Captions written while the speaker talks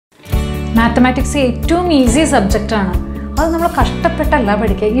Mathematics ഏറ്റവും easy സബ്ജക്റ്റാണ്. അത് നമ്മൾ കഷ്ടപ്പെട്ടല്ല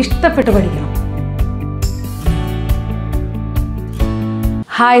പഠിക്കുക, ഇഷ്ടപ്പെട്ട് പഠിക്കണം.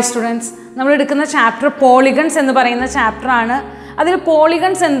 ഹായ് സ്റ്റുഡൻസ്, നമ്മൾ എടുക്കുന്ന ചാപ്റ്റർ പോളിഗൺസ് എന്ന് പറയുന്ന ചാപ്റ്ററാണ്. അതിൽ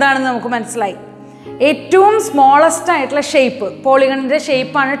പോളിഗൺസ് എന്താണെന്ന് നമുക്ക് മനസ്സിലായി. ഏറ്റവും സ്മോളസ്റ്റ് ആയിട്ടുള്ള ഷേപ്പ്, പോളിഗണിൻ്റെ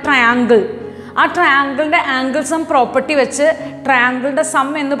ഷേപ്പാണ് ട്രയാങ്കിൾ. ആ ട്രയാങ്കിളിൻ്റെ ആംഗിൾ സം പ്രോപ്പർട്ടി വെച്ച് ട്രയാങ്കിളിൻ്റെ സം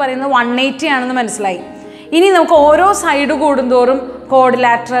എന്ന് പറയുന്നത് 180 ആണെന്ന് മനസ്സിലായി. ഇനി നമുക്ക് ഓരോ സൈഡ് കൂടുന്തോറും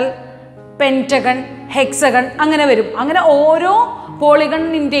കോഡിലാറ്ററൽ, പെൻറ്റഗൺ, ഹെക്സഗൺ അങ്ങനെ വരും. അങ്ങനെ ഓരോ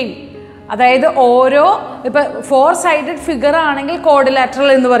പോളിഗണിൻ്റെയും, അതായത് ഓരോ ഇപ്പോൾ 4 സൈഡഡ് ഫിഗർ ആണെങ്കിൽ കോഡിലാറ്ററൽ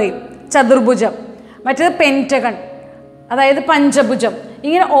എന്ന് പറയും, ചതുർഭുജം. മറ്റേത് പെൻറ്റഗൺ, അതായത് പഞ്ചഭുജം.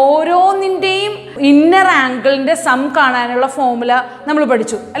 ഇങ്ങനെ ഓരോന്നിൻ്റെയും ഇന്നർ ആംഗിളിൻ്റെ സം കാണാനുള്ള ഫോമുല നമ്മൾ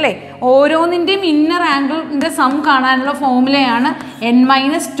പഠിച്ചു അല്ലേ? ഓരോന്നിൻ്റെയും ഇന്നർ ആംഗിളിൻ്റെ സം കാണാനുള്ള ഫോമുലയാണ്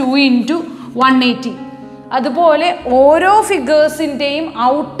n-2 × 180. അതുപോലെ ഓരോ ഫിഗേഴ്സിൻ്റെയും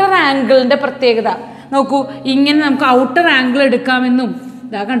ഔട്ടർ ആംഗിളിൻ്റെ പ്രത്യേകത നോക്കൂ. ഇങ്ങനെ നമുക്ക് ഔട്ടർ ആംഗിൾ എടുക്കാമെന്നും,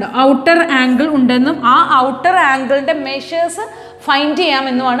 ഇതാ കണ്ടോ ഔട്ടർ ആംഗിൾ ഉണ്ടെന്നും ആ ഔട്ടർ ആംഗിളിൻ്റെ മെഷേഴ്സ് ഫൈൻഡ്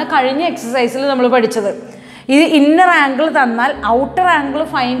ചെയ്യാമെന്നുമാണ് കഴിഞ്ഞ എക്സസൈസിൽ നമ്മൾ പഠിച്ചത്. ഇത് ഇന്നർ ആംഗിൾ തന്നാൽ ഔട്ടർ ആംഗിൾ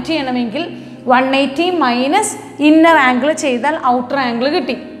ഫൈൻഡ് ചെയ്യണമെങ്കിൽ 180 മൈനസ് ഇന്നർ ആംഗിൾ ചെയ്താൽ ഔട്ടർ ആംഗിൾ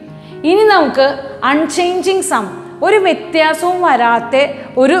കിട്ടി. ഇനി നമുക്ക് അൺചേഞ്ചിങ് സം, ഒരു വ്യത്യാസവും വരാത്ത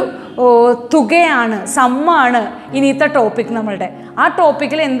ഒരു തുകയാണ്, സമ്മാണ് ഇനിയത്തെ ടോപ്പിക് നമ്മളുടെ. ആ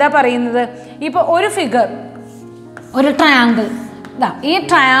ടോപ്പിക്കിൽ എന്താ പറയുന്നത്? ഇപ്പോൾ ഒരു ഫിഗർ, ഒരു ട്രയാങ്കിൾ, ഈ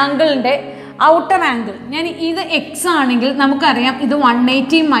ട്രയാങ്കിളിൻ്റെ ഔട്ടർ ആംഗിൾ ഞാൻ ഇത് എക്സ് ആണെങ്കിൽ നമുക്കറിയാം ഇത്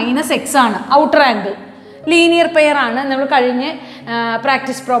 180 മൈനസ് എക്സ് ആണ് ഔട്ടർ ആംഗിൾ. ലീനിയർ പെയർ ആണ്, നമ്മൾ കഴിഞ്ഞ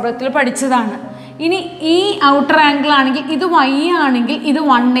പ്രാക്ടീസ് പ്രോബ്ലത്തിൽ പഠിച്ചതാണ്. ഇനി ഈ ഔട്ടർ ആംഗിൾ ആണെങ്കിൽ ഇത് വൈ ആണെങ്കിൽ ഇത്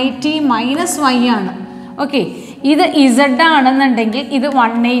 180 മൈനസ് വൈ ആണ്. ഓക്കെ, ഇത് ഇസഡ് ആണെന്നുണ്ടെങ്കിൽ ഇത്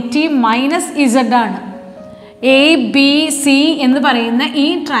 180 മൈനസ് ഇസഡ് ആണ്. എ ബി സി എന്ന് പറയുന്ന ഈ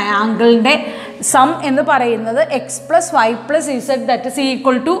ട്രയാങ്കിളിൻ്റെ സം എന്ന് പറയുന്നത് X plus Y plus Z that is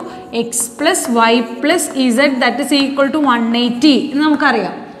equal to X plus Y plus Z that is equal to 180 എന്ന്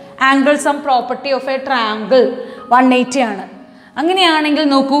നമുക്കറിയാം. Angle sum property of A triangle 180 ആണ്. അങ്ങനെയാണെങ്കിൽ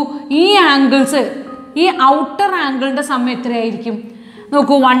നോക്കൂ, ഈ ആംഗിൾസ്, ഈ ഔട്ടർ ആംഗിളിൻ്റെ സം എത്രയായിരിക്കും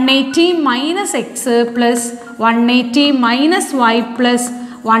നോക്കൂ? 180 minus X plus 180 minus Y plus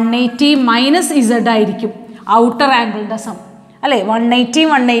 180 minus Z ആയിരിക്കും ഔട്ടർ ആംഗിളിൻ്റെ സം അല്ലേ? 180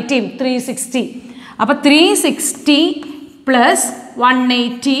 180 360. അപ്പോൾ 360 plus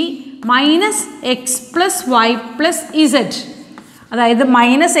 180 minus X plus Y plus Z, അതായത്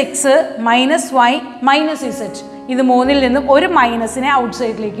minus X minus Y minus Z, ഇത് മൂന്നിൽ നിന്നും ഒരു മൈനസിനെ ഔട്ട്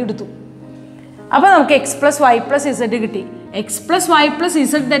സൈഡിലേക്ക് എടുത്തു. അപ്പോൾ നമുക്ക് X plus Y plus Z കിട്ടി. X plus Y plus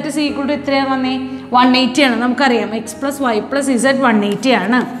Z that is equal to എത്രയാണ് വന്നേ? 180 ആണ്. നമുക്കറിയാം X plus Y plus Z 180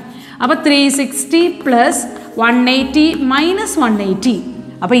 ആണ്. അപ്പോൾ 360 പ്ലസ് 180 മൈനസ് 180.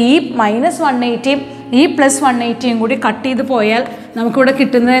 അപ്പോൾ ഈ മൈനസ് 180 ഈ പ്ലസ് 180 കൂടി കട്ട് ചെയ്ത് പോയാൽ നമുക്കിവിടെ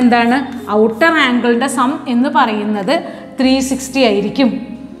കിട്ടുന്നത് എന്താണ്? ഔട്ടർ ആംഗിളിൻ്റെ സം എന്ന് പറയുന്നത് 360 ആയിരിക്കും.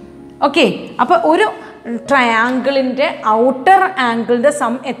 ഓക്കെ, അപ്പോൾ ഒരു ട്രയാങ്കിളിൻ്റെ ഔട്ടർ ആംഗിളിൻ്റെ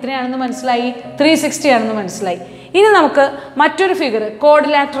സം എത്രയാണെന്ന് മനസ്സിലായി? 360 ആണെന്ന് മനസ്സിലായി. ഇനി നമുക്ക് മറ്റൊരു ഫിഗർ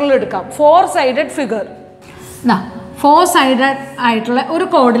കോഡിലാറ്ററൽ എടുക്കാം. 4 സൈഡഡ് ഫിഗർ, 4 സൈഡഡ് ആയിട്ടുള്ള ഒരു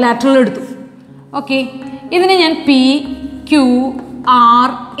കോഡിലാറ്ററൽ എടുത്തു. ഓക്കെ, ഇതിന് ഞാൻ പി ക്യു ആർ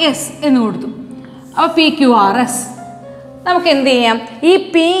എസ് എന്ന് കൊടുത്തു. അപ്പോൾ പി ക്യു ആർ എസ് നമുക്ക് എന്ത് ചെയ്യാം? ഈ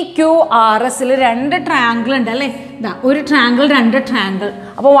പി ക്യു ആർ എസിൽ 2 ട്രയാങ്കിൾ ഉണ്ട് അല്ലേ? ഒരു ട്രയാങ്കിൾ 2 ട്രയാങ്കിൾ.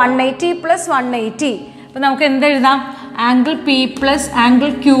 അപ്പോൾ 180 പ്ലസ് 180. അപ്പോൾ നമുക്ക് എന്തെഴുതാം? Angle P plus angle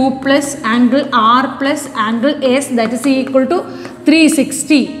Q plus angle R plus angle S that is equal to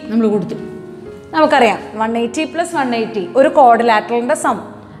 360 നമ്മൾ കൊടുത്തു. നമുക്കറിയാം 180 പ്ലസ് 180 ഒരു കോഡിലാറ്ററലിൻ്റെ some,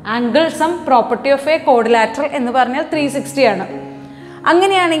 angle sum property of A കോഡിലാറ്ററൽ എന്ന് പറഞ്ഞാൽ 360 ആണ്.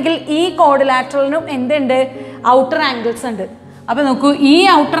 അങ്ങനെയാണെങ്കിൽ ഈ കോഡിലാറ്ററലിനും എന്തുണ്ട്? ഔട്ടർ ആംഗിൾസ് ഉണ്ട്. അപ്പോൾ നോക്കൂ, ഈ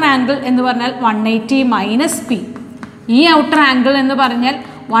ഔട്ടർ ആംഗിൾ എന്ന് പറഞ്ഞാൽ 180 മൈനസ് പി, ഈ ഔട്ടർ ആംഗിൾ എന്ന് പറഞ്ഞാൽ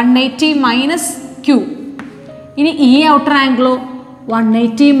 180 മൈനസ് ക്യൂ. ഇനി ഈ ഔട്ടർ ആംഗിളോ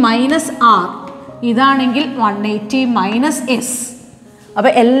 180 മൈനസ് ആർ, ഇതാണെങ്കിൽ 180 മൈനസ് എസ്.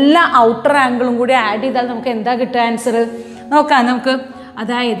 അപ്പോൾ എല്ലാ ഔട്ടർ ആംഗിളും കൂടി ആഡ് ചെയ്താൽ നമുക്ക് എന്താ കിട്ടുക? ആൻസർ നോക്കാം നമുക്ക്.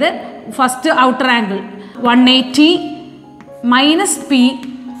 അതായത് first outer angle 180 minus P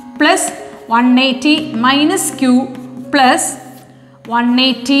plus 180 minus Q plus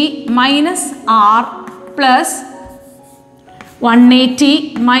 180 minus R plus 180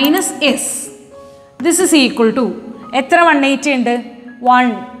 minus S. This is equal to എത്ര? 180 ഉണ്ട്, 1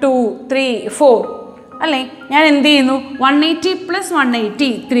 2 3 4 അല്ലേ? ഞാൻ എന്ത് ചെയ്യുന്നു? 180 പ്ലസ് 180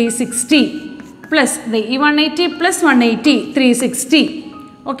 360 പ്ലസ് ഈ 180 plus 180 360.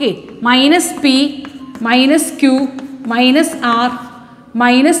 Okay, minus P minus Q minus R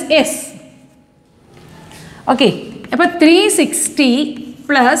minus S okay, അപ്പോൾ 360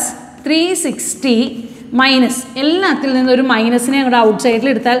 plus 360 minus, എല്ലാത്തിൽ നിന്നും ഒരു മൈനസിനെ അങ്ങോട്ട് ഔട്ട് സൈഡിൽ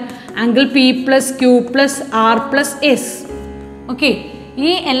എടുത്താൽ angle P plus Q plus R plus S. Okay,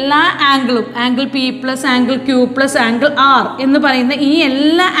 ഈ എല്ലാ ആംഗിളും, angle P plus angle Q plus angle R എന്ന് പറയുന്ന ഈ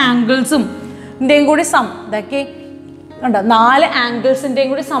എല്ലാ ആംഗിൾസും ൻ്റെയും കൂടി സം, ഇതൊക്കെ കണ്ടോ 4 ആംഗിൾസിൻ്റെയും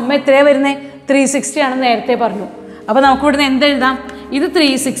കൂടി സം എത്രയാണ് വരുന്നത്? 360 ആണെന്ന് നേരത്തെ പറഞ്ഞു. അപ്പോൾ നമുക്ക് ഇവിടുന്ന് എന്തെഴുതാം? ഇത്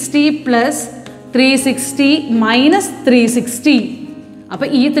 360 പ്ലസ് 360 മൈനസ് 360. അപ്പോൾ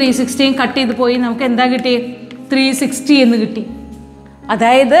ഈ 360യും കട്ട് ചെയ്ത് പോയി നമുക്ക് എന്താ കിട്ടിയത്? 360 എന്ന് കിട്ടി.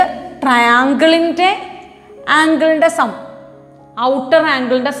 അതായത് ട്രയാങ്കിളിൻ്റെ ആംഗിളിൻ്റെ സം, ഔട്ടർ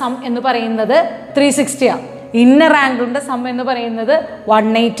ആംഗിളിൻ്റെ സം എന്ന് പറയുന്നത് 360ആണ്. ഇന്നർ ആംഗിളിൻ്റെ സം എന്ന് പറയുന്നത്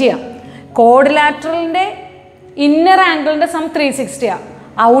 180ആണ്. കോഡിലാറ്ററലിൻ്റെ ഇന്നർ ആംഗിളിൻ്റെ സം 360ആണ്,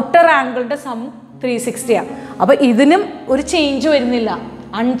 ഔട്ടർ ആംഗിളിൻ്റെ സം 360ആണ്. അപ്പോൾ ഇതിനും ഒരു ചേഞ്ച് വരുന്നില്ല,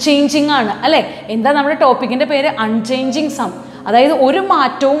 അൺചേഞ്ചിങ് ആണ് അല്ലേ? എന്താ നമ്മുടെ ടോപ്പിക്കിൻ്റെ പേര്? അൺചേഞ്ചിങ് സം, അതായത് ഒരു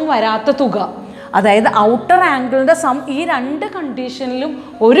മാറ്റവും വരാത്ത തുക. അതായത് ഔട്ടർ ആംഗിളിൻ്റെ സം ഈ 2 കണ്ടീഷനിലും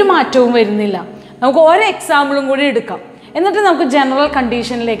ഒരു മാറ്റവും വരുന്നില്ല. നമുക്ക് ഓരോ എക്സാമ്പിളും കൂടി എടുക്കാം, എന്നിട്ട് നമുക്ക് ജനറൽ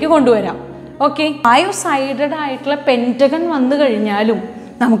കണ്ടീഷനിലേക്ക് കൊണ്ടുവരാം. ഓക്കെ, 5 സൈഡഡ് ആയിട്ടുള്ള പെൻറ്റഗൺ വന്നു കഴിഞ്ഞാലും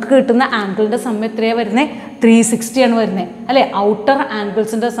നമുക്ക് കിട്ടുന്ന ആംഗിളിൻ്റെ സം എത്രയാണ് വരുന്നത്? 360 ആണ് വരുന്നത് അല്ലേ? Outer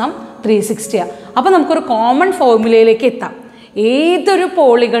ആംഗിൾസിൻ്റെ some 360ആണ്. അപ്പോൾ നമുക്കൊരു കോമൺ ഫോർമുലയിലേക്ക് എത്താം. ഏതൊരു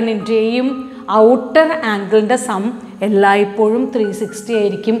പോളിഗണിൻ്റെയും ഔട്ടർ ആംഗിളിൻ്റെ സം എല്ലായ്പ്പോഴും 360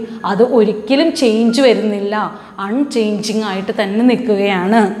 ആയിരിക്കും. അത് ഒരിക്കലും ചേഞ്ച് വരുന്നില്ല, അൺചേഞ്ചിങ് ആയിട്ട് തന്നെ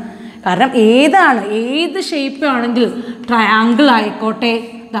നിൽക്കുകയാണ്. കാരണം ഏത് ഷേപ്പ് ആണെങ്കിലും, ട്രയാങ്കിൾ ആയിക്കോട്ടെ,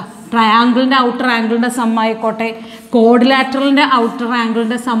 ട്രയാങ്കിളിൻ്റെ ഔട്ടർ ആംഗിളിൻ്റെ സം ആയിക്കോട്ടെ, കോഡിലാറ്ററലിൻ്റെ ഔട്ടർ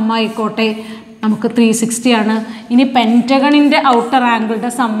ആംഗിളിൻ്റെ സം ആയിക്കോട്ടെ, നമുക്ക് 360 ആണ്. ഇനി പെൻറ്റഗണിൻ്റെ ഔട്ടർ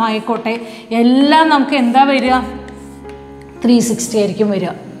ആംഗിളിൻ്റെ സം ആയിക്കോട്ടെ, എല്ലാം നമുക്ക് എന്താ വരിക? 360 ആയിരിക്കും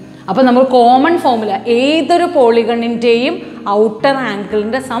വരിക. അപ്പോൾ നമ്മൾ കോമൺ ഫോർമുല, ഏതൊരു പോളിഗണിൻ്റെയും ഔട്ടർ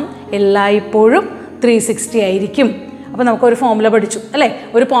ആംഗിളിൻ്റെ സം എല്ലായ്പ്പോഴും 360 ആയിരിക്കും. അപ്പോൾ നമുക്കൊരു ഫോർമുല പഠിച്ചു അല്ലേ?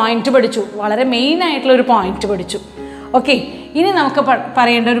 ഒരു പോയിന്റ് പഠിച്ചു, വളരെ മെയിൻ ആയിട്ടുള്ള ഒരു പോയിന്റ് പഠിച്ചു. ഓക്കെ, ഇനി നമുക്ക്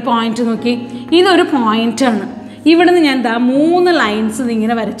പറയേണ്ട ഒരു പോയിന്റ് നോക്കി. ഇതൊരു പോയിന്റാണ്. ഇവിടുന്ന് ഞാൻ 3 ലൈൻസ്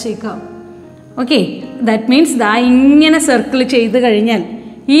ഇങ്ങനെ വരച്ചേക്കാം. ഓക്കെ, ദാറ്റ് മീൻസ് ഇങ്ങനെ സർക്കിൾ ചെയ്ത് കഴിഞ്ഞാൽ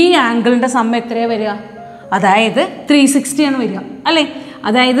ഈ ആംഗിളിൻ്റെ സം എത്രയാണ് വരിക? അതായത് 360 ആണ് വരിക അല്ലേ?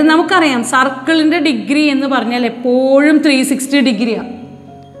 അതായത് നമുക്കറിയാം സർക്കിളിൻ്റെ ഡിഗ്രി എന്ന് പറഞ്ഞാൽ എപ്പോഴും 360 ഡിഗ്രിയാണ്.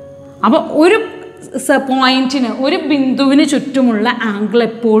 അപ്പോൾ ഒരു പോയിന്റിന്, ഒരു ബിന്ദുവിന് ചുറ്റുമുള്ള ആംഗിൾ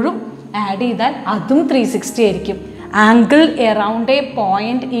എപ്പോഴും ആഡ് ചെയ്താൽ അതും 360 ആയിരിക്കും. Angle around A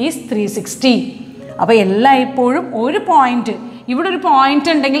point is 360. അപ്പോൾ എല്ലായ്പ്പോഴും ഒരു പോയിന്റ്, ഇവിടെ ഒരു പോയിന്റ്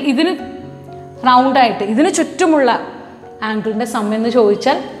ഉണ്ടെങ്കിൽ ഇതിന് റൗണ്ടായിട്ട് ഇതിന് ചുറ്റുമുള്ള ആംഗിളിൻ്റെ സം എന്ന്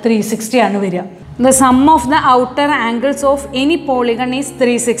ചോദിച്ചാൽ 360 ആണ് വരിക. The sum of the outer angles of any polygon is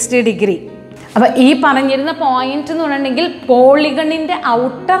 360 degree. അപ്പോൾ ഈ പറഞ്ഞിരുന്ന പോയിന്റ് എന്ന് പറഞ്ഞിട്ടുണ്ടെങ്കിൽ പോളിഗണിൻ്റെ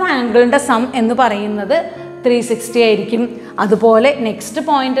ഔട്ടർ ആംഗിളിൻ്റെ സം എന്ന് പറയുന്നത് 360 ആയിരിക്കും. അതുപോലെ നെക്സ്റ്റ്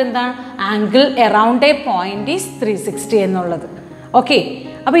പോയിന്റ് എന്താണ്? Angle around A point is 360 എന്നുള്ളത്. ഓക്കെ,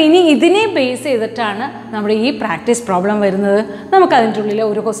 അപ്പോൾ ഇനി ഇതിനെ ബേസ് ചെയ്തിട്ടാണ് നമ്മുടെ ഈ പ്രാക്ടീസ് പ്രോബ്ലം വരുന്നത്. നമുക്ക് അതിൻ്റെ ഉള്ളിൽ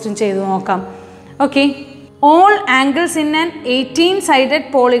ഒരു ക്വസ്റ്റ്യൻ ചെയ്ത് നോക്കാം. Okay, all angles in an 18-sided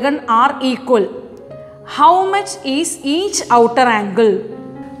polygon are equal. How much is each outer angle?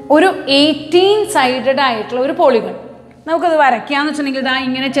 ഒരു 18-sided ആയിട്ടുള്ള ഒരു പോളിഗൺ നമുക്കത് വരയ്ക്കാന്ന് വെച്ചിട്ടുണ്ടെങ്കിൽ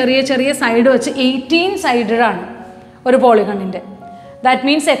ഇങ്ങനെ ചെറിയ ചെറിയ സൈഡ് വെച്ച് 18 സൈഡഡ് ആണ് ഒരു പോളിഗണിൻ്റെ. ദാറ്റ്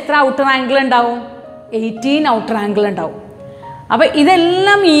മീൻസ് എത്ര ഔട്ടർ ആംഗിൾ ഉണ്ടാവും? 18 ഔട്ടർ ആംഗിൾ ഉണ്ടാവും. അപ്പോൾ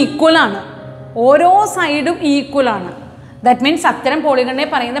ഇതെല്ലാം ഈക്വലാണ്, ഓരോ സൈഡും ഈക്വലാണ്. ദാറ്റ് മീൻസ് അത്തരം പോളിഗണിനെ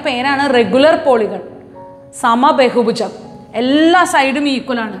പറയുന്ന പേരാണ് റെഗുലർ പോളിഗൺ, സമബഹുഭുജം. എല്ലാ സൈഡും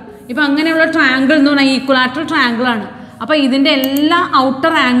ഈക്വലാണ്. ഇപ്പം അങ്ങനെയുള്ള ട്രയാങ്കിൾ എന്ന് പറഞ്ഞാൽ ഈക്വലാറ്ററൽ ട്രയാങ്കിൾ ആണ്. അപ്പോൾ ഇതിൻ്റെ എല്ലാ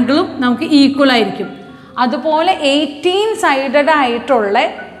ഔട്ടർ ആംഗിളും നമുക്ക് ഈക്വൽ ആയിരിക്കും. അതുപോലെ 18 സൈഡഡ് ആയിട്ടുള്ള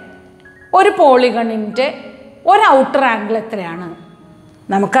ഒരു പോളിഗണിൻ്റെ ഒരു ഔട്ടർ ആംഗിൾ എത്രയാണ്?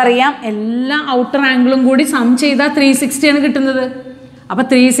 നമുക്കറിയാം എല്ലാ ഔട്ടർ ആംഗിളും കൂടി സം ചെയ്താൽ 360 ആണ് കിട്ടുന്നത്. അപ്പോൾ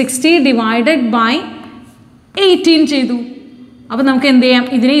 360 ഡിവൈഡഡ് ബൈ 18 ചെയ്തു. അപ്പോൾ നമുക്ക് എന്ത് ചെയ്യാം?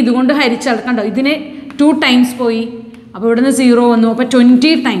 ഇതിനെ ഇതുകൊണ്ട് ഹരിച്ചാൽ കണ്ടോ, ഇതിനെ 2 ടൈംസ് പോയി, അപ്പോൾ ഇവിടുന്ന് 0 വന്നു. അപ്പോൾ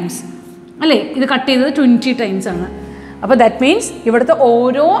 20 ടൈംസ് അല്ലേ? ഇത് കട്ട് ചെയ്തത് 20 ടൈംസ് ആണ്. അപ്പോൾ ദാറ്റ് മീൻസ് ഇവിടുത്തെ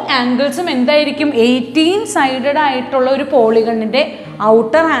ഓരോ ആംഗിൾസും എന്തായിരിക്കും? 18 സൈഡഡ് ആയിട്ടുള്ള ഒരു പോളിഗണിൻ്റെ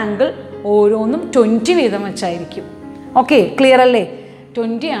ഔട്ടർ ആംഗിൾ ഓരോന്നും 20 വീതം വെച്ചായിരിക്കും. ഓക്കെ, ക്ലിയർ അല്ലേ?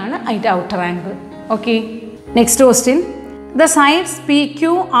 20 ആണ് അതിൻ്റെ outer angle. Okay, next question. The sides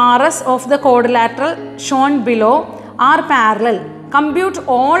PQRS of the quadrilateral shown below are parallel. Compute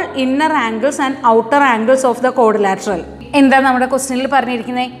all inner angles and outer angles of the quadrilateral. എന്താണ് നമ്മുടെ ക്വസ്റ്റ്യനിൽ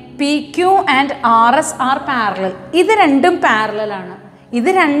പറഞ്ഞിരിക്കുന്നത്? PQ and RS are parallel. ഇത് രണ്ടും parallel ആണ്. ഇത്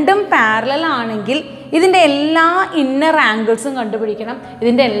രണ്ടും parallel ആണെങ്കിൽ ഇതിൻ്റെ എല്ലാ ഇന്നർ ആംഗിൾസും കണ്ടുപിടിക്കണം,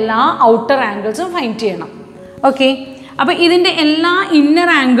 ഇതിൻ്റെ എല്ലാ ഔട്ടർ ആംഗിൾസും ഫൈൻഡ് ചെയ്യണം. ഓക്കെ, അപ്പോൾ ഇതിൻ്റെ എല്ലാ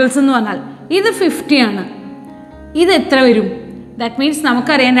ഇന്നർ ആംഗിൾസ് എന്ന് പറഞ്ഞാൽ ഇത് 50 ആണ്. ഇത് എത്ര വരും? ദാറ്റ് മീൻസ്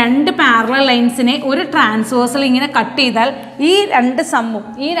നമുക്കറിയാം രണ്ട് പാരലൽ ലൈൻസിനെ ഒരു ട്രാൻസ്വേഴ്സൽ ഇങ്ങനെ കട്ട് ചെയ്താൽ ഈ രണ്ട് സമ്മും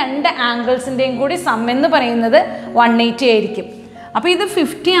ഈ രണ്ട് ആംഗിൾസിൻ്റെയും കൂടി സം എന്ന് പറയുന്നത് 180 ആയിരിക്കും. അപ്പോൾ ഇത്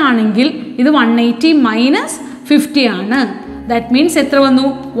 50 ആണെങ്കിൽ ഇത് 180 മൈനസ് 50 ആണ്. ദാറ്റ് മീൻസ് എത്ര വന്നു?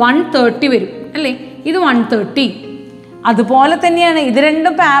 130 വരും അല്ലേ? ഇത് 130. അതുപോലെ തന്നെയാണ് ഇത്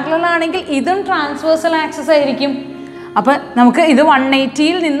രണ്ടും പാരലൽ ആണെങ്കിൽ ഇതും ട്രാൻസ്വേഴ്സൽ ആക്സസ് ആയിരിക്കും. അപ്പോൾ നമുക്ക് ഇത്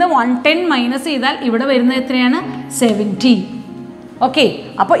 180യിൽ നിന്ന് 110 മൈനസ് ചെയ്താൽ ഇവിടെ വരുന്നത് എത്രയാണ്? 70. ഓക്കെ,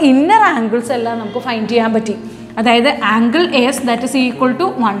 അപ്പോൾ ഇന്നർ ആംഗിൾസ് എല്ലാം നമുക്ക് ഫൈൻഡ് ചെയ്യാൻ പറ്റി. അതായത് angle S that is equal to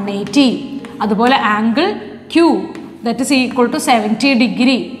 180, അതുപോലെ angle Q that is equal to 70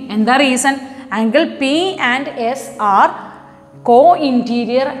 degree. എന്താ reason? Angle P and S R co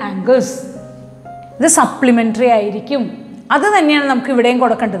interior angles. ഇത് സപ്ലിമെൻ്ററി ആയിരിക്കും. അത് തന്നെയാണ് നമുക്ക് ഇവിടെയും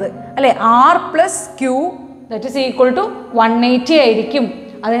കൊടുക്കേണ്ടത് അല്ലേ? R plus Q that is equal to 180 ആയിരിക്കും.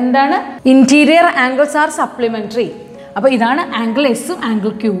 അതെന്താണ്? Interior angles are supplementary. അപ്പോൾ ഇതാണ് ആംഗിൾ എസും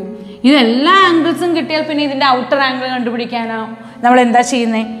ആംഗിൾ ക്യൂവും. ഇതെല്ലാ ആംഗിൾസും കിട്ടിയാൽ പിന്നെ ഇതിൻ്റെ ഔട്ടർ ആംഗിൾ കണ്ടുപിടിക്കാനോ നമ്മൾ എന്താ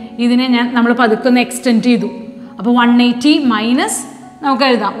ചെയ്യുന്നത്? ഇതിനെ നമ്മൾ പതുക്കെ ഒന്ന് എക്സ്റ്റെൻഡ് ചെയ്തു. അപ്പോൾ 180 മൈനസ് നമുക്ക്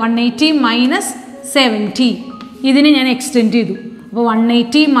എഴുതാം 180 മൈനസ് 70. ഇതിനെ ഞാൻ എക്സ്റ്റെൻഡ് ചെയ്തു. അപ്പോൾ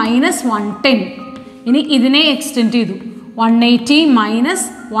 180 മൈനസ് 110. ഇനി ഇതിനെ എക്സ്റ്റെൻഡ് ചെയ്തു 180 മൈനസ്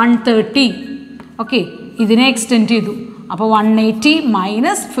 130. ഓക്കെ, ഇതിനെ എക്സ്റ്റെൻഡ് ചെയ്തു. അപ്പോൾ 180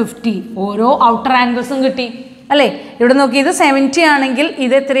 മൈനസ് 50. ഓരോ ഔട്ടർ ആംഗിൾസും കിട്ടി അല്ലേ? ഇവിടെ നോക്കി, ഇത് 70 ആണെങ്കിൽ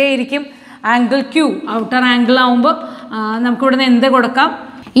ഇത് എത്രയായിരിക്കും? ആംഗിൾ ക്യൂ ഔട്ടർ ആംഗിൾ ആവുമ്പോൾ നമുക്കിവിടെ നിന്ന് എന്ത് കൊടുക്കാം?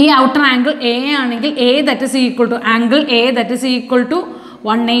 ഈ ഔട്ടർ ആംഗിൾ എ ആണെങ്കിൽ A that is equal to angle A that is equal to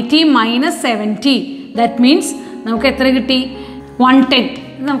 180 minus 70. That means നമുക്ക് എത്ര കിട്ടി? 110.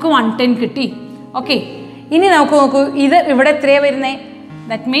 നമുക്ക് 110 കിട്ടി. ഓക്കെ, ഇനി നമുക്ക് നോക്കൂ, ഇത് ഇവിടെ എത്രയാണ് വരുന്നത്?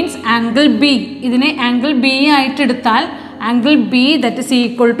 That means angle B. ഇതിനെ ആംഗിൾ ബി ആയിട്ട് എടുത്താൽ angle B that is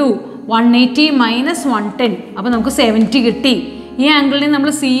equal to 180 minus 110. അപ്പോൾ നമുക്ക് 70 കിട്ടി. ഈ ആംഗിളിനെ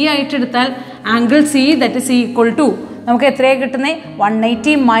നമ്മൾ സി ആയിട്ട് എടുത്താൽ angle C that is equal to നമുക്ക് എത്രയാണ് കിട്ടുന്നത്?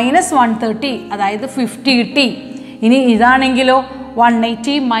 180 മൈനസ് 130, അതായത് 50 കിട്ടി. ഇനി ഇതാണെങ്കിലോ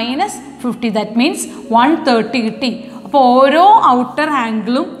 180 മൈനസ് 50 ദാറ്റ് മീൻസ് 130 കിട്ടി. അപ്പോൾ ഓരോ ഔട്ടർ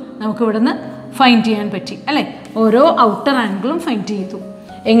ആംഗിളും നമുക്ക് ഇവിടുന്ന് ഫൈൻഡ് ചെയ്യാൻ പറ്റി അല്ലേ? ഓരോ ഔട്ടർ ആംഗിളും ഫൈൻഡ് ചെയ്തു.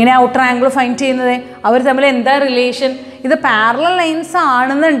 എങ്ങനെ ഔട്ടർ ആംഗിൾ ഫൈൻഡ് ചെയ്യുന്നത്? അവർ തമ്മിൽ എന്താ റിലേഷൻ? ഇത് പാരലൽ ലൈൻസ്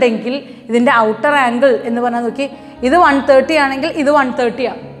ആണെന്നുണ്ടെങ്കിൽ ഇതിൻ്റെ ഔട്ടർ ആംഗിൾ എന്ന് പറഞ്ഞാൽ നോക്കി, ഇത് 130 ആണെങ്കിൽ ഇത് 130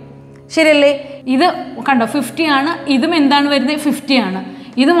 ആണ്, ശരിയല്ലേ? ഇത് കണ്ടോ 50 ആണ്, ഇതും എന്താണ് വരുന്നത്? 50 ആണ്.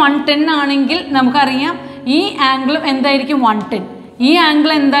 ഇത് 110 ആണെങ്കിൽ നമുക്കറിയാം ഈ ആംഗിളും എന്തായിരിക്കും? 110. ഈ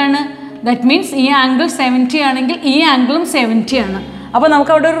ആംഗിൾ എന്താണ്? ദാറ്റ് മീൻസ് ഈ ആംഗിൾ 70 ആണെങ്കിൽ ഈ ആംഗിളും 70 ആണ്. അപ്പോൾ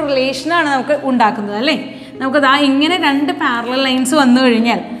നമുക്ക് അവിടെ ഒരു റിലേഷനാണ് നമുക്ക് ഉണ്ടാക്കുന്നത് അല്ലേ? നമുക്ക് ദാ ഇങ്ങനെ രണ്ട് പാരലൽ ലൈൻസ് വന്നു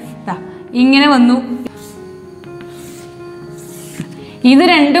കഴിഞ്ഞാൽ ദാ ഇങ്ങനെ വന്നു, ഇത്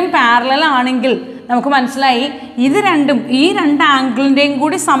രണ്ടും പാരലൽ ആണെങ്കിൽ നമുക്ക് മനസ്സിലായി ഇത് രണ്ടും ഈ രണ്ട് ആംഗിളിൻ്റെയും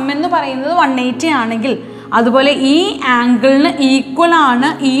കൂടി സം എന്ന് പറയുന്നത് 180 ആണെങ്കിൽ അതുപോലെ ഈ ആംഗിളിന് ഈക്വൽ ആണ്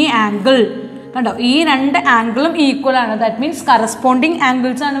ഈ ആംഗിൾ. കണ്ടോ, ഈ രണ്ട് ആംഗിളും ഈക്വൽ ആണ്. ദാറ്റ് മീൻസ് കറസ്പോണ്ടിങ്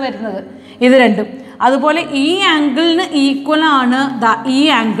ആംഗിൾസ് ആണ് വരുന്നത് ഇത് രണ്ടും. അതുപോലെ ഈ ആംഗിളിന് ഈക്വൽ ആണ് ഈ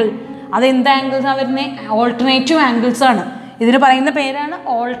ആംഗിൾ. അതെന്ത് ആംഗിൾസാണ് വരുന്നത്? ഓൾട്ടർനേറ്റീവ് ആംഗിൾസ് ആണ്. ഇതിന് പറയുന്ന പേരാണ്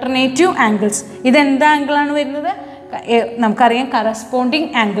ഓൾട്ടർനേറ്റീവ് ആംഗിൾസ്. ഇതെന്ത് ആംഗിളാണ് വരുന്നത്? നമുക്കറിയാം കറസ്പോണ്ടിങ്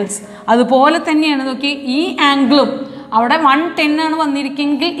ആംഗിൾസ്. അതുപോലെ തന്നെയാണ് നോക്കി, ഈ ആംഗിളും അവിടെ 110 ആണ്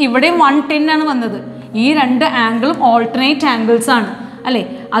വന്നിരിക്കുമെങ്കിൽ ഇവിടെയും 110 ആണ് വന്നത്. ഈ രണ്ട് ആംഗിളും ഓൾട്ടർനേറ്റ് ആംഗിൾസ് ആണ് അല്ലേ?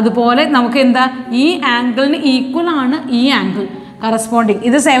 അതുപോലെ നമുക്ക് എന്താ, ഈ ആംഗിളിന് ഈക്വൽ ആണ് ഈ ആംഗിൾ കറസ്പോണ്ടിങ്.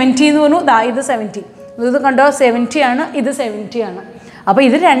 ഇത് 70 എന്ന് പറഞ്ഞു, ഇത് 70. ഇത് കണ്ടോ 70 ആണ്, ഇത് 70 ആണ്. അപ്പോൾ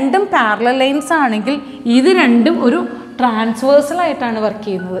ഇത് രണ്ടും പാരലൽ ലൈൻസ് ആണെങ്കിൽ ഇത് രണ്ടും ഒരു ട്രാൻസ്വേഴ്സലായിട്ടാണ് വർക്ക്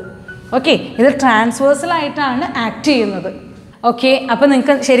ചെയ്യുന്നത്. ഓക്കെ, ഇത് ട്രാൻസ്വേഴ്സലായിട്ടാണ് ആക്ട് ചെയ്യുന്നത്. ഓക്കെ, അപ്പോൾ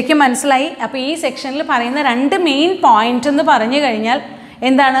നിങ്ങൾക്ക് ശരിക്കും മനസ്സിലായി. അപ്പോൾ ഈ സെക്ഷനിൽ പറയുന്ന രണ്ട് മെയിൻ പോയിന്റ് എന്ന് പറഞ്ഞു കഴിഞ്ഞാൽ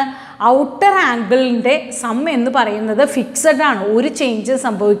എന്താണ്? ഔട്ടർ ആംഗിളിൻ്റെ സം എന്ന് പറയുന്നത് ഫിക്സഡ് ആണ്, ഒരു ചേഞ്ച്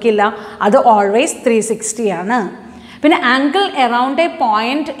സംഭവിക്കില്ല, അത് ഓൾവേസ് 360 ആണ്. പിന്നെ ആംഗിൾ എറൗണ്ട് എ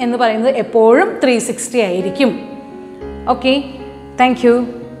പോയിന്റ് എന്ന് പറയുന്നത് എപ്പോഴും 360 ആയിരിക്കും. Okay, thank you.